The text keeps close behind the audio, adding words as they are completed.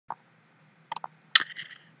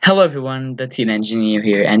Hello everyone, the Teen Engineer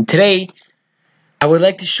here, and today I would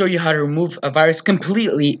like to show you how to remove a virus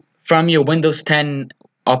completely from your Windows 10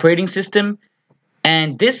 operating system,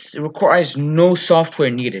 and this requires no software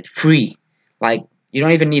needed, free. Like, you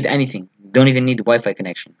don't even need anything. You don't even need the Wi-Fi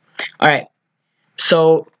connection. Alright,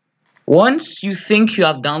 so once you think you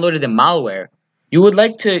have downloaded the malware, you would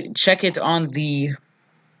like to check it on the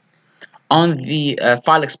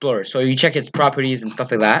file explorer. So you check its properties and stuff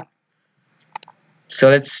like that. So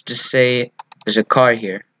let's just say there's a car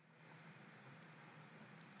here,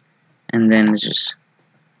 and then it's just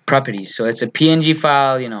properties. So it's a PNG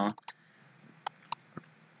file,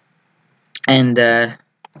 and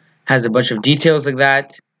has a bunch of details like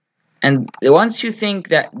that. And once you think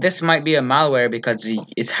that this might be a malware because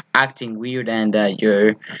it's acting weird and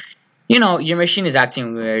your machine is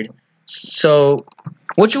acting weird, so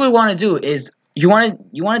what you would want to do is you want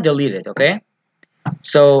to delete it, okay?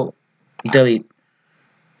 So delete,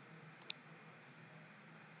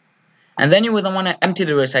 and then you would want to empty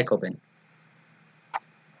the recycle bin.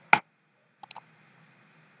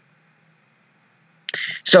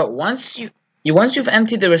 So once you've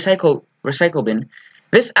emptied the recycle bin,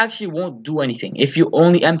 this actually won't do anything if you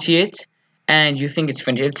only empty it and you think it's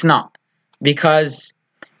finished. It's not, because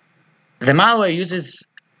the malware uses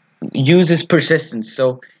persistence.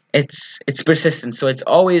 So it's persistent. So it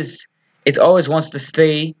always wants to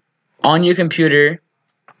stay on your computer.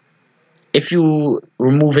 If you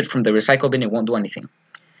remove it from the recycle bin, it won't do anything.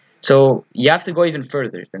 So you have to go even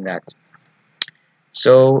further than that.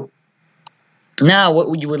 So now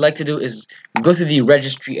what you would like to do is go to the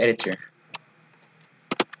registry editor.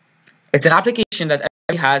 It's an application that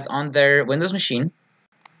everybody has on their Windows machine.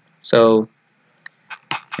 So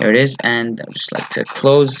here it is, and I'd just like to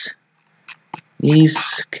close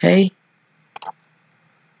these. Okay.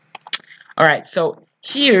 Alright, so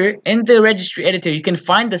here in the registry editor you can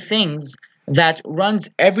find the things that runs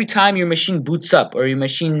every time your machine boots up or your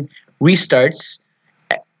machine restarts.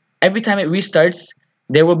 Every time it restarts,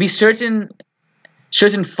 there will be certain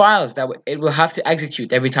files that it will have to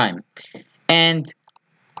execute every time. And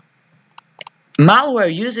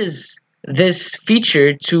malware uses this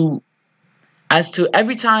feature to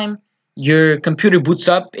every time your computer boots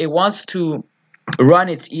up, it wants to run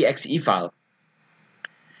its exe file.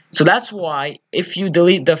 So that's why if you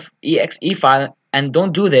delete the exe file and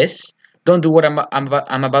don't do what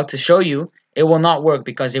I'm about to show you, it will not work,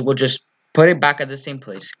 because it will just put it back at the same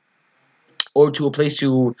place, or to a place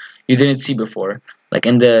you didn't see before, like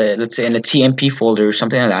in the, let's say, in the TMP folder or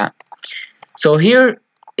something like that. So here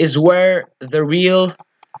is where the real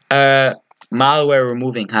malware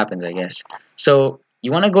removing happens, I guess. So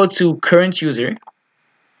you want to go to current user,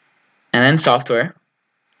 and then software,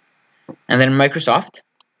 and then Microsoft,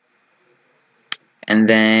 and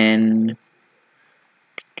then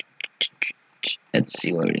let's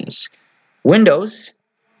see where it is, Windows,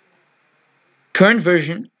 current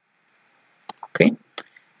version, okay,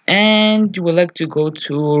 and you would like to go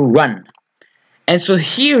to run. And so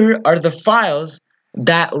here are the files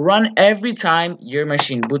that run every time your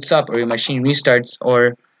machine boots up or your machine restarts,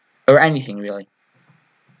 or anything really.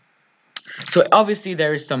 So obviously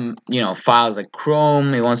there is some files like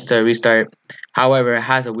Chrome, it wants to restart. However, it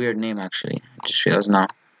has a weird name actually. I just realized now.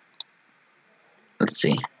 Let's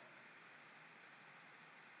see.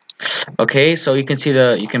 Okay, so you can see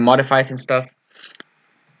you can modify it and stuff.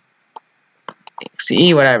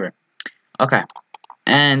 CE, whatever. Okay,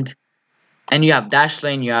 and you have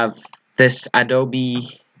Dashlane, you have this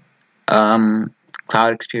Adobe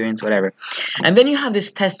Cloud Experience, whatever, and then you have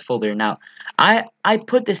this test folder. Now I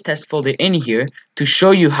put this test folder in here to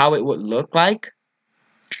show you how it would look like,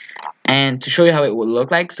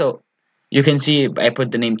 so you can see I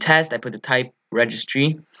put the name test, I put the type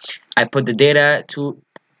registry, I put the data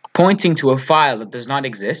pointing to a file that does not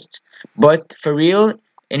exist, but for real,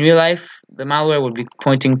 in real life, the malware will be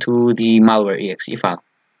pointing to the malware exe file.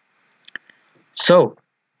 So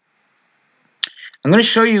I'm going to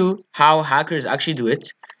show you how hackers actually do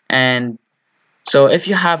it. And so if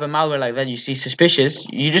you have a malware like that, you see suspicious,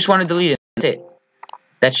 you just want to delete it. That's it.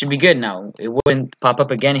 That should be good now. It wouldn't pop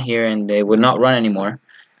up again here, and it would not run anymore.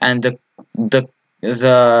 And the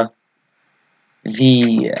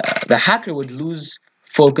hacker would lose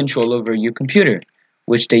full control over your computer,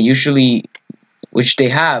 which they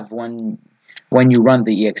have when you run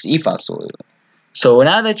the exe file. So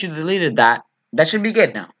now that you deleted that should be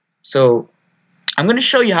good now. So I'm going to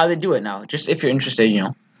show you how they do it now, just if you're interested,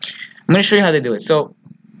 I'm going to show you how they do it. So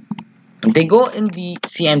they go in the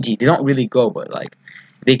CMD. They don't really go, but like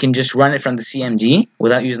they can just run it from the CMD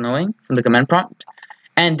without you knowing, from the command prompt.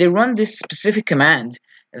 And they run this specific command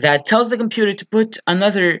that tells the computer to put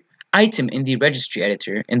another item in the registry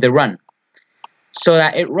editor in the run, so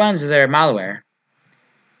that it runs their malware.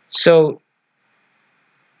 So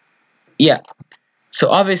yeah, so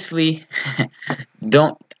obviously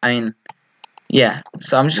don't, I mean, yeah,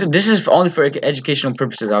 so I'm just, this is only for educational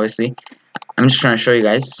purposes, obviously. I'm just trying to show you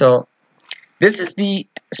guys. So this is the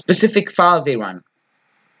specific file they run.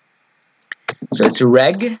 So it's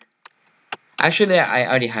reg, actually I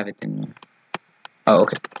already have it in, oh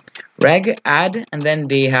okay, reg add, and then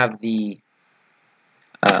they have the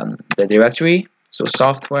directory, so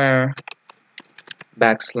software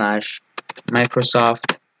backslash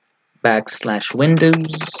Microsoft backslash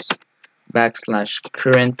Windows backslash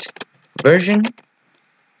current version,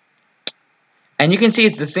 and you can see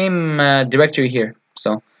it's the same directory here.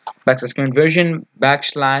 So backslash current version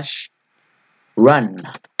backslash run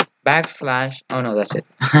backslash, oh no, that's it.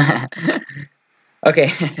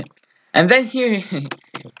 Okay. And then here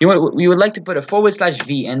we would like to put a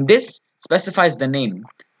 /v, and this specifies the name.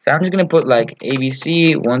 So I'm just gonna put like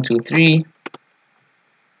ABC 1 2 3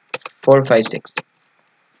 4 5 6,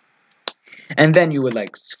 and then you would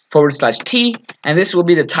like /t, and this will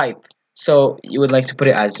be the type. So you would like to put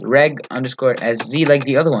it as reg underscore sz, like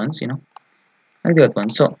the other ones, you know, like the other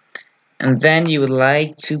ones. So, and then you would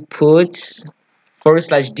like to put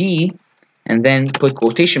 /d, and then put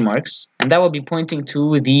quotation marks, and that will be pointing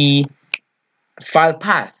to the file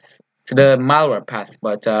path, to the malware path.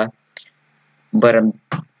 But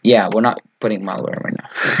yeah, we're not putting malware right now.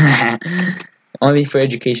 Only for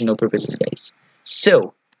educational purposes, guys.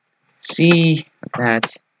 So see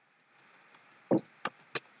that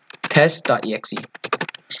test.exe,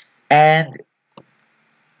 and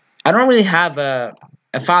I don't really have a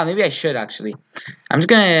file. Maybe I should actually. I'm just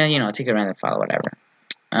gonna, you know, take a random file, whatever.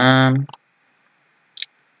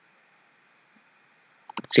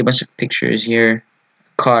 See a bunch of pictures here.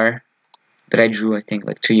 Car that I drew, I think,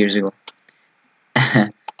 like 2 years ago.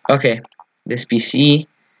 Okay, this PC,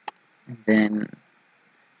 and then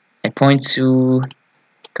I point to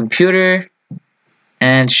computer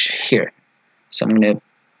and here. So I'm gonna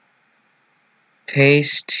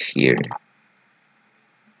paste here.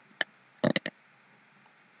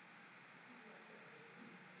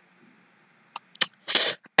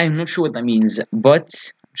 I'm not sure what that means, but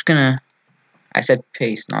I'm just gonna, I said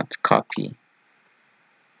paste, not copy.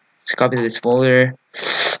 Let's copy to this folder.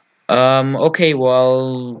 Okay,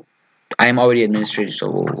 well, I'm already administrator,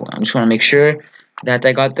 so I just want to make sure that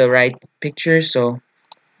I got the right picture. So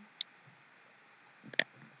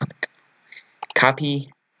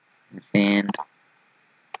copy, then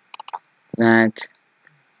that,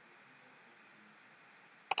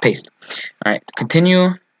 paste. All right,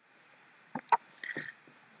 continue.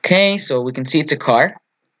 Okay, so we can see it's a car.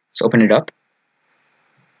 Let's open it up.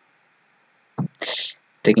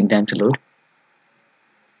 Taking time to load. Is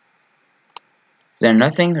there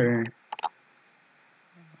nothing or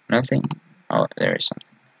nothing? Oh, there is something.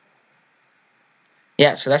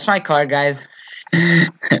 Yeah, so that's my car, guys.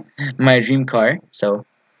 My dream car. So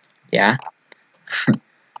yeah.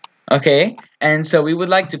 Okay, and so we would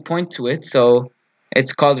like to point to it. So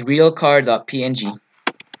it's called realcar.png.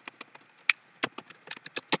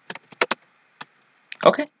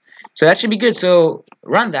 Okay, so that should be good. So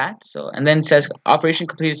run that. So, and then it says operation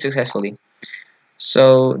completed successfully.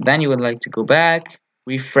 So then you would like to go back,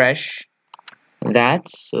 refresh that.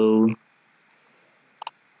 So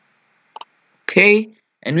okay,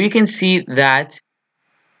 and we can see that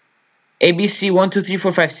ABC 1 2 3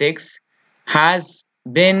 4 5 6 has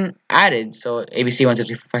been added. So ABC 1 2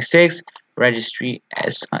 3 4 5 6 registry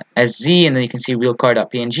as Z, and then you can see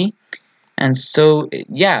realcar.png. And so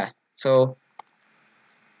yeah, so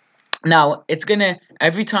now it's gonna,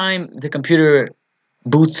 every time the computer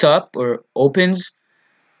boots up or opens,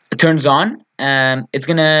 turns on, it's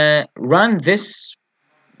gonna run this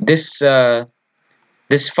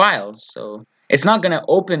file. So it's not gonna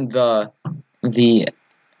open the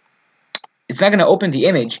it's not gonna open the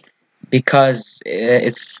image, because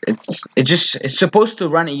it's supposed to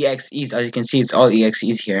run exes. As you can see, it's all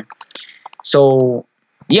exes here. So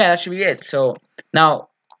yeah, that should be it. So now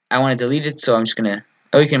I want to delete it, so I'm just gonna,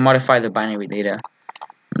 oh, you can modify the binary data,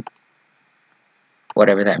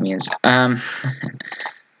 whatever that means.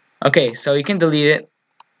 Okay, so you can delete it.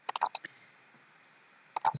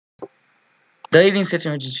 Deleting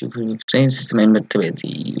system registry to explain system inventory.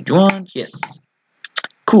 You want? Yes.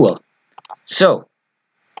 Cool. So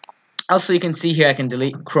also you can see here I can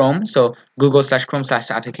delete Chrome. So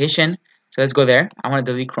Google/Chrome/application. So let's go there. I want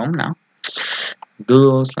to delete Chrome now.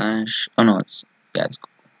 Google/, oh no, it's, yeah, it's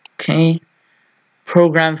okay.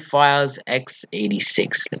 Program files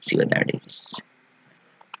x86. Let's see what that is.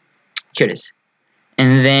 Here it is.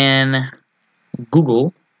 And then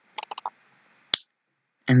Google,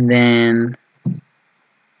 and then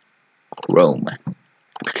Chrome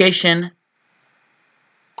application.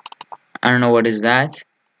 I don't know what is that,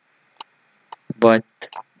 but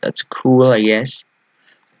that's cool, I guess.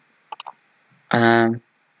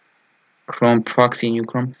 Chrome proxy, new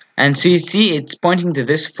Chrome, and so you see it's pointing to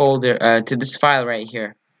this folder, to this file right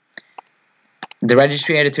here. The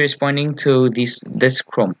registry editor is pointing to this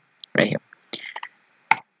Chrome right here.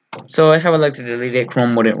 So if I would like to delete it,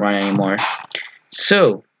 Chrome wouldn't run anymore.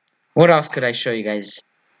 So what else could I show you guys?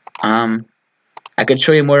 I could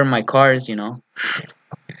show you more of my cars, you know.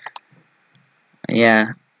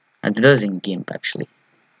 Yeah, it does in GIMP actually.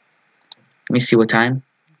 Let me see what time.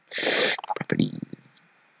 Properties.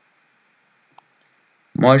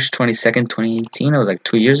 March 22nd, 2018. That was like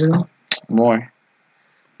 2 years ago. More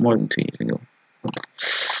than 2 years ago.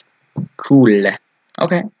 Cool.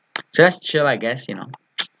 Okay, so that's chill, I guess. You know,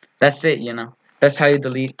 that's it. You know, that's how you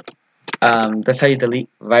delete. That's how you delete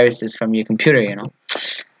viruses from your computer. You know.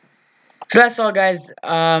 So that's all, guys.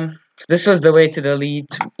 This was the way to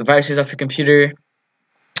delete viruses off your computer.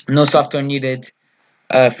 No software needed.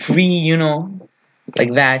 Free. You know,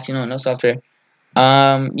 like that. You know, no software.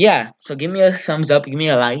 Yeah. So give me a thumbs up. Give me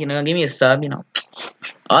a like. You know, give me a sub. You know,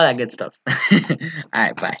 all that good stuff. All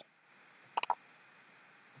right. Bye.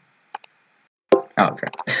 Oh, okay.